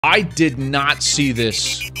I did not see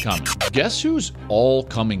this coming. Guess who's all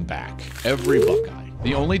coming back? Every Buckeye.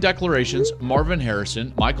 The only declarations, Marvin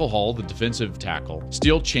Harrison, Michael Hall, the defensive tackle,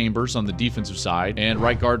 Steel Chambers on the defensive side, and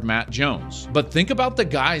right guard Matt Jones. But think about the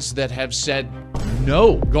guys that have said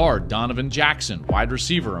no. Guard Donovan Jackson, wide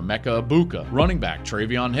receiver Emeka Ibuka, running back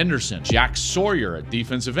Travion Henderson, Jack Sawyer at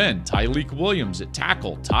defensive end, Tyleek Williams at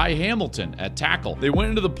tackle, Ty Hamilton at tackle. They went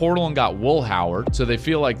into the portal and got Will Howard, so they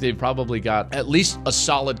feel like they've probably got at least a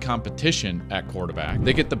solid competition at quarterback.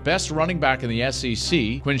 They get the best running back in the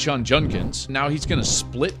SEC, Quinshon Judkins. Now he's going to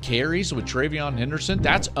split carries with Travion Henderson.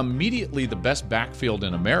 That's immediately the best backfield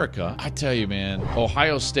in America. I tell you, man,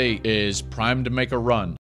 Ohio State is primed to make a run.